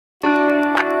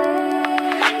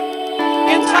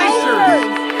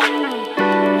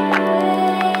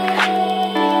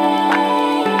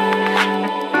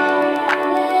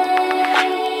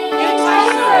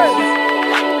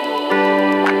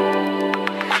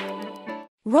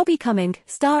Robbie Cumming,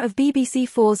 star of BBC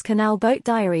Four's Canal Boat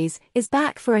Diaries, is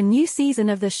back for a new season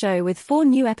of the show with 4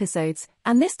 new episodes,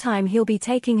 and this time he'll be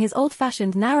taking his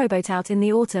old-fashioned narrowboat out in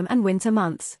the autumn and winter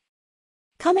months.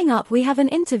 Coming up, we have an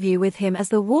interview with him as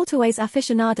the waterways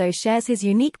aficionado shares his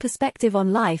unique perspective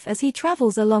on life as he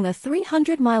travels along a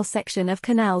 300-mile section of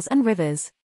canals and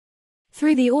rivers.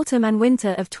 Through the autumn and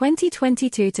winter of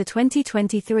 2022 to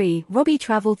 2023, Robbie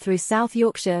travelled through South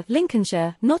Yorkshire,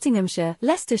 Lincolnshire, Nottinghamshire,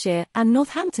 Leicestershire, and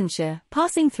Northamptonshire,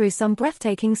 passing through some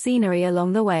breathtaking scenery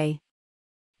along the way.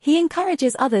 He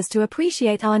encourages others to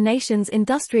appreciate our nation's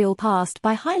industrial past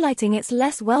by highlighting its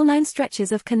less well-known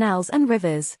stretches of canals and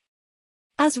rivers.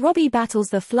 As Robbie battles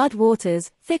the flood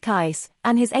waters, thick ice,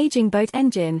 and his aging boat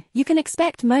engine, you can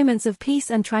expect moments of peace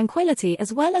and tranquility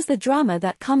as well as the drama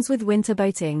that comes with winter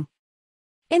boating.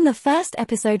 In the first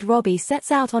episode, Robbie sets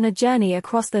out on a journey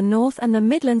across the North and the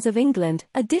Midlands of England,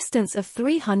 a distance of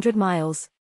 300 miles.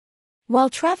 While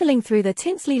travelling through the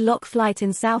Tinsley Lock Flight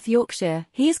in South Yorkshire,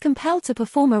 he is compelled to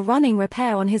perform a running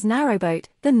repair on his narrowboat,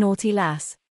 the Naughty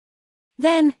Lass.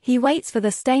 Then, he waits for the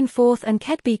Stainforth and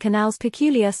Kedby Canal's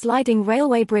peculiar sliding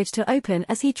railway bridge to open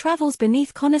as he travels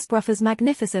beneath Conisbrougha's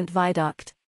magnificent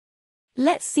viaduct.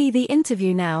 Let's see the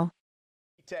interview now.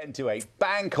 10 to 8,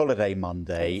 Bank Holiday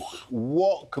Monday.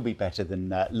 What could be better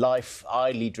than life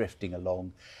idly drifting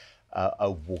along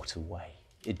a waterway?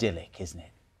 Idyllic, isn't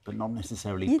it? But not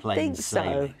necessarily plain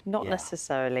sailing. You'd think so, not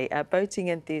necessarily. Boating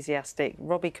enthusiastic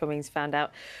Robbie Cummings found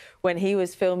out when he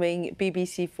was filming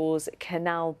BBC Four's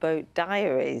Canal Boat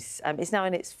Diaries. It's now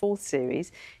in its 4th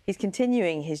series. He's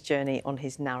continuing his journey on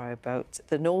his narrowboat,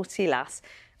 the Naughty Lass,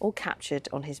 all captured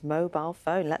on his mobile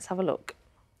phone. Let's have a look.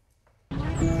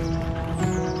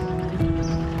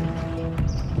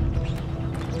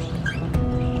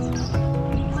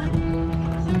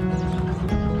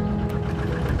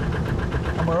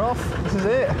 We're off. This is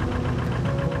it.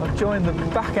 I've joined the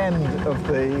back end of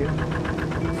the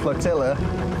flotilla.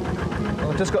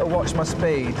 I've just got to watch my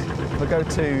speed. If I go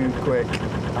too quick,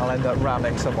 I'll end up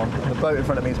ramming someone. And the boat in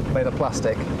front of me is made of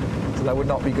plastic, so that would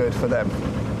not be good for them.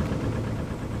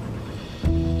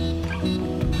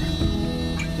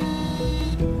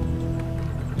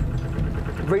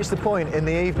 I've reached the point in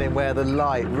the evening where the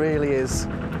light really is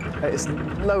at its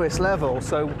lowest level,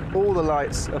 so all the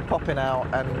lights are popping out,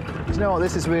 and do you know what,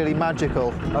 this is really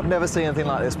magical. I've never seen anything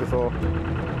like this before.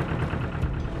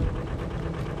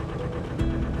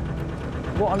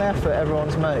 What an effort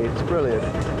everyone's made, it's brilliant.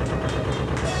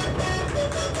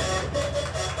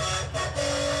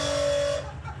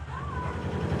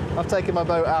 I've taken my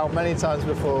boat out many times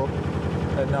before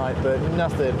at night, but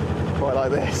nothing quite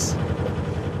like this.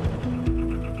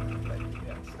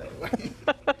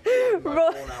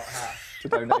 To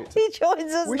donate. He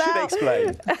joins us we now. should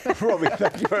explain. Robbie,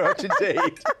 thank you very much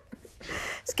indeed.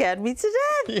 Scared me to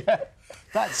death. Yeah.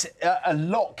 That's a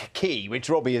lock key, which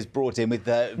Robbie has brought in with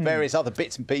various other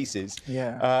bits and pieces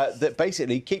that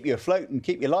basically keep you afloat and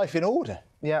keep your life in order.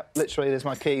 Yeah, literally, there's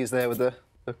my keys there with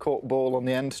the cork ball on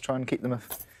the end to try and keep them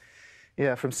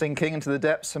from sinking into the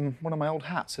depths, and one of my old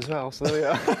hats as well, so there we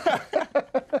are.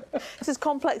 It's as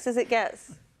complex as it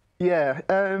gets. Yeah.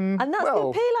 And that's the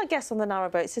appeal, I guess, on the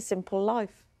narrowboat. It's a simple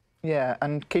life. Yeah,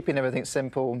 and keeping everything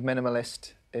simple,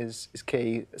 minimalist is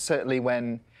key, certainly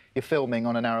when you're filming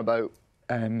on a narrowboat.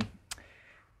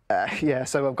 Yeah,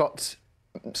 so I've got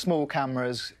small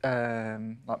cameras,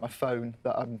 like my phone,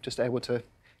 that I'm just able to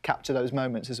capture those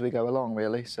moments as we go along,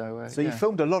 really. So you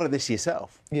filmed a lot of this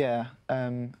yourself? Yeah,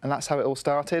 and that's how it all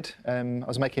started. I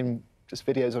was making just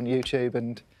videos on YouTube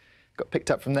and got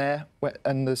picked up from there.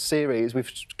 And the series,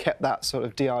 we've kept that sort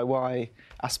of DIY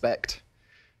aspect.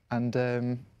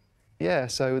 And yeah,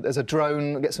 so there's a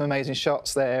drone, get some amazing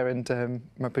shots there, and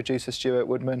my producer Stuart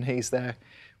Woodman, he's there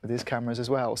with his cameras as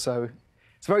well. So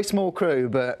it's a very small crew,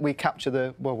 but we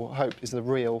capture what I hope is the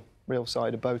real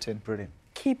side of boating. Brilliant.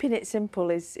 Keeping it simple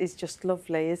is just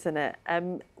lovely, isn't it?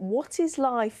 What is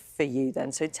life for you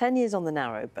then? So 10 years on the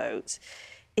narrowboat,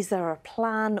 is there a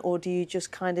plan, or do you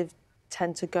just kind of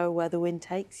tend to go where the wind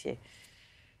takes you?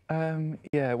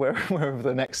 Yeah, wherever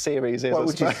the next series is. Well,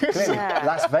 which is clearly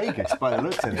Las Vegas by the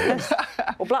looks of it.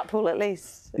 Or Blackpool, at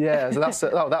least. Yeah,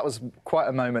 so that was quite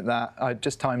a moment that I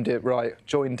just timed it right.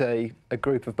 Joined a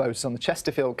group of boats on the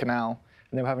Chesterfield Canal,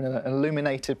 and they were having an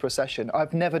illuminated procession.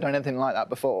 I've never done anything like that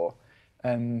before,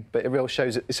 but it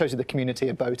shows you the community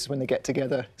of boaters when they get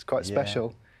together. It's quite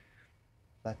special.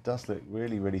 That does look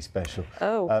really, really special.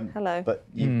 Oh, hello. But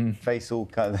your face all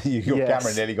kind of, your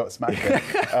camera nearly got smashed.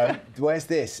 Where's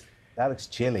this? That looks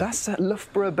chilly. That's at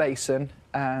Loughborough Basin,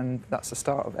 and that's the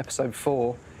start of episode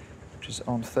 4. which is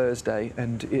on Thursday,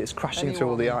 and it's crashing through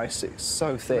all the ice. It's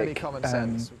so thick. Common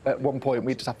sense. At one point,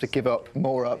 we just have to give up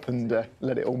more up and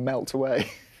let it all melt away.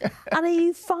 And are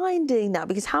you finding that?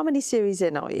 Because how many series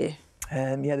in are you?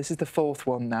 Yeah, this is the 4th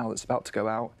one now that's about to go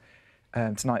out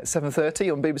tonight at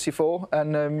 7:30 on BBC 4,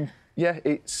 and yeah,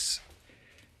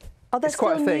 Are there it's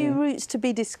quite still a thing. new routes to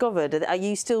be discovered? Are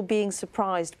you still being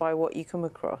surprised by what you come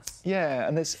across? Yeah,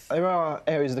 and there are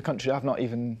areas of the country I've not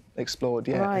even explored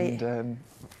yet. Right.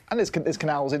 And there's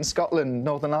canals in Scotland,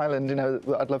 Northern Ireland, you know,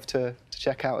 that I'd love to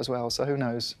check out as well. So who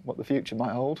knows what the future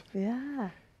might hold. Yeah.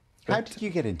 How did you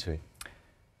get into it?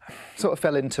 Sort of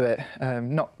fell into it,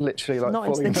 not literally like Not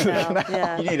falling into the canal,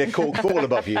 yeah. You need a cork ball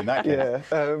above you in that case.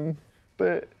 Yeah,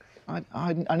 but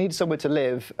I needed somewhere to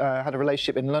live. I had a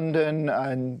relationship in London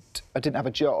and I didn't have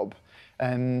a job.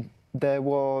 There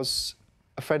was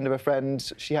a friend of a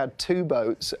friend, she had 2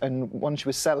 boats and one she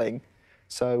was selling.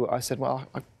 So I said, well,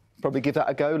 I'll probably give that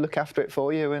a go, look after it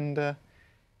for you. And as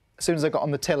soon as I got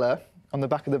on the tiller, on the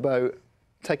back of the boat,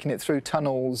 taking it through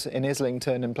tunnels in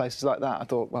Islington and places like that, I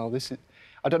thought, well, this is,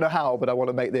 I don't know how, but I want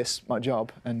to make this my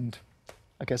job. And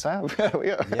I guess I have.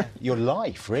 Yeah, your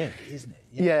life, really, isn't it?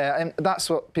 Yeah, and that's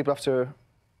what people have to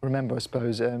remember, I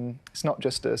suppose. It's not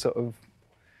just a sort of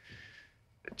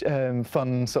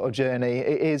fun sort of journey.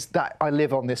 It is that I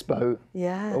live on this boat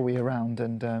all year round,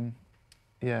 and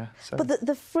yeah. So. But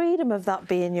the freedom of that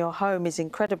being your home is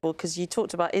incredible, because you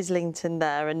talked about Islington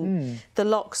there and the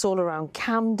locks all around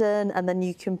Camden, and then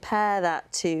you compare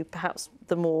that to perhaps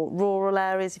the more rural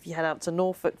areas. If you head out to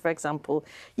Norfolk, for example,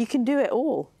 you can do it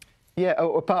all. Yeah,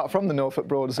 apart from the Norfolk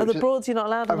Broads. Oh, the Broads you're not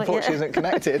allowed on. Unfortunately, isn't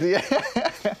connected. Yeah.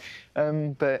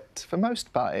 But for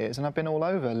most part it is, and I've been all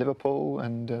over Liverpool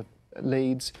and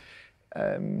Leeds,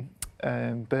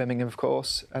 Birmingham, of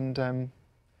course, and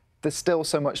there's still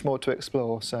so much more to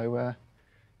explore. So,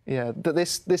 yeah,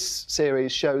 this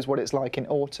series shows what it's like in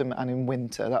autumn and in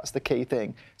winter. That's the key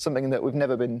thing. Something that we've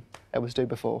never been able to do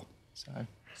before.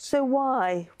 So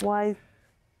why? Why?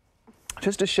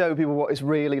 Just to show people what it's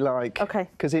really like. Okay.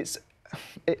 Because it's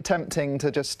tempting to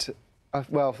just,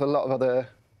 well, for a lot of other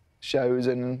shows,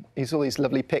 and you saw these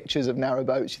lovely pictures of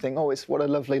narrowboats, you think, oh, it's what a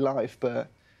lovely life, but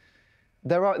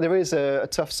there is a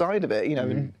tough side of it, you know,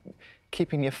 and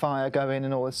keeping your fire going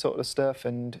and all this sort of stuff,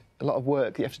 and a lot of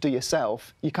work that you have to do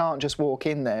yourself. You can't just walk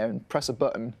in there and press a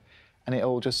button and it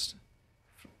all just,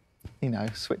 you know,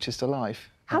 switches to life.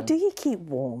 How do you keep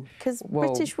warm? Because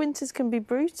British winters can be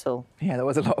brutal. Yeah, there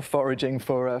was a lot of foraging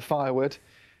for firewood,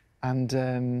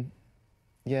 and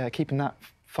yeah, keeping that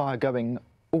fire going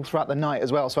all throughout the night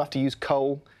as well. So I have to use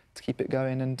coal to keep it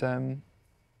going, and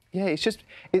yeah,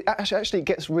 it actually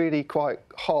gets really quite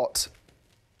hot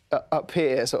up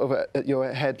here, sort of at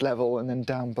your head level, and then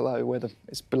down below where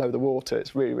it's below the water.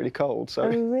 It's really, really cold. So. Oh,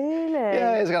 really?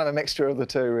 Yeah, it's kind of a mixture of the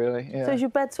two, really. Yeah. So is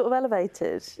your bed sort of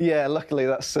elevated? Yeah, luckily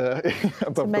that's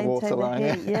above the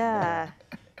waterline. Yeah.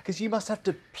 Because you must have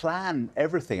to plan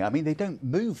everything. I mean, they don't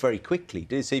move very quickly,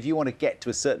 do they? So if you want to get to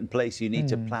a certain place, you need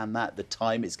to plan that, the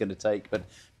time it's going to take,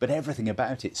 but everything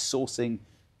about it, sourcing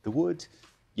the wood,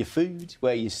 your food,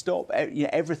 where you stop, you know,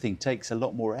 everything takes a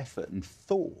lot more effort and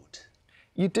thought.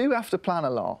 You do have to plan a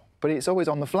lot, but it's always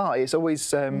on the fly. It's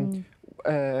always,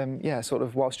 yeah, sort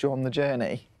of whilst you're on the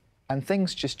journey, and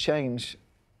things just change.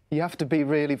 You have to be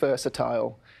really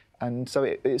versatile, and so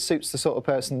it suits the sort of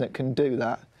person that can do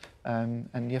that. And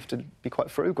you have to be quite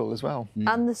frugal as well.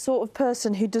 And the sort of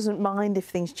person who doesn't mind if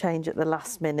things change at the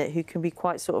last minute, who can be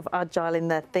quite sort of agile in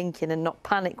their thinking and not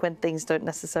panic when things don't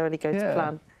necessarily go to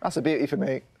plan. That's a beauty for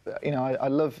me. You know, I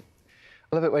love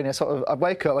it when I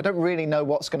wake up, I don't really know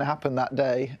what's going to happen that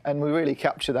day, and we really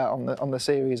capture that on the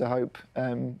series, I hope.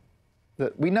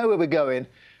 That we know where we're going,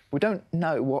 we don't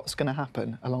know what's going to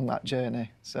happen along that journey.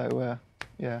 So,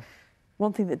 yeah.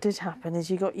 One thing that did happen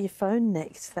is you got your phone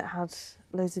nicked that had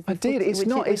loads of. I did. It's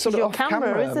not. It's sort of off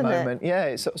camera isn't moment. Yeah,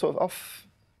 it's sort of off.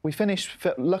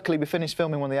 Luckily, we finished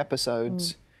filming one of the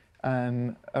episodes.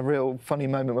 A real funny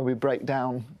moment where we break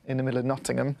down in the middle of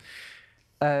Nottingham.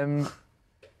 And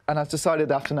I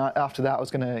decided after that I was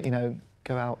going to, you know,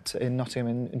 go out in Nottingham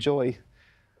and enjoy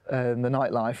the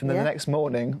nightlife. And then the next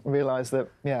morning, realised that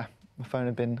my phone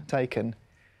had been taken.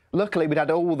 Luckily, we'd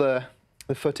had all the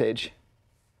footage.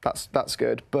 That's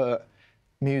good, but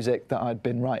music that I'd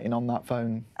been writing on that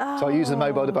phone. Oh. So I used the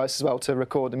mobile device as well to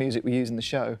record the music we use in the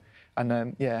show. And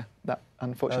that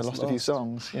unfortunately lost a few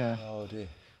songs. Yeah. Oh dear.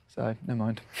 So, never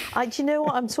mind. Do you know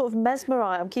what? I'm sort of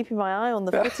mesmerised. I'm keeping my eye on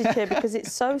the footage here because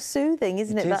it's so soothing,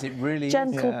 isn't it? It really is.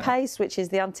 Gentle pace, which is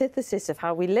the antithesis of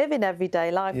how we live in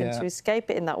everyday life, and to escape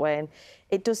it in that way. And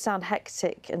it does sound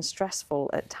hectic and stressful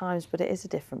at times, but it is a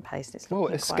different pace. And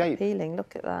it's quite appealing.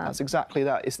 Look at that. That's exactly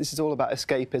that. This is all about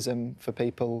escapism for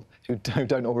people who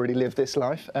don't already live this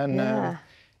life. And I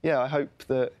hope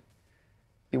that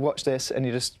you watch this and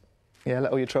you just let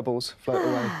all your troubles float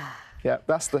away. Yeah,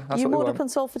 that's what we want. You moored up on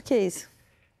Salford Quays?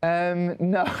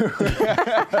 No.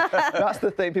 That's the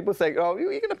thing. People think, oh,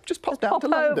 you're going to just pop down to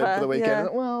London for the weekend.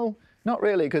 Yeah. Well, not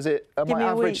really, because my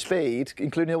average speed,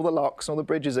 including all the locks and all the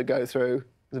bridges I go through,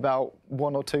 is about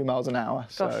 1 or 2 miles an hour.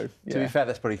 So, to be fair,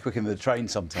 that's probably quicker than the train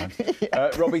sometimes.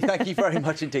 Robbie, thank you very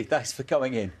much indeed. Thanks for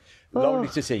coming in. Lovely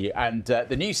to see you. And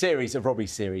the new series of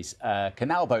Robbie's series,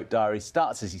 Canal Boat Diaries,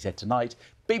 starts, as he said, tonight.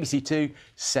 BBC Two,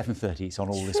 7:30. It's on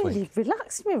all this week. Really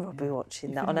relaxed me, Robbie,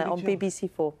 watching that on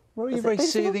BBC Four. Well, you're a very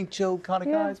soothing, chilled kind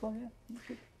of guy as well,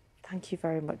 Thank you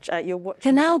very much. You're watching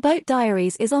Canal Boat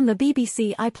Diaries is on the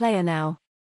BBC iPlayer now.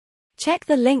 Check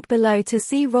the link below to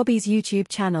see Robbie's YouTube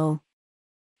channel.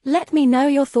 Let me know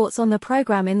your thoughts on the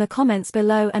programme in the comments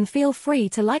below, and feel free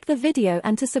to like the video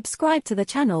and to subscribe to the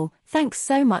channel. Thanks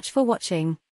so much for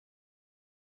watching.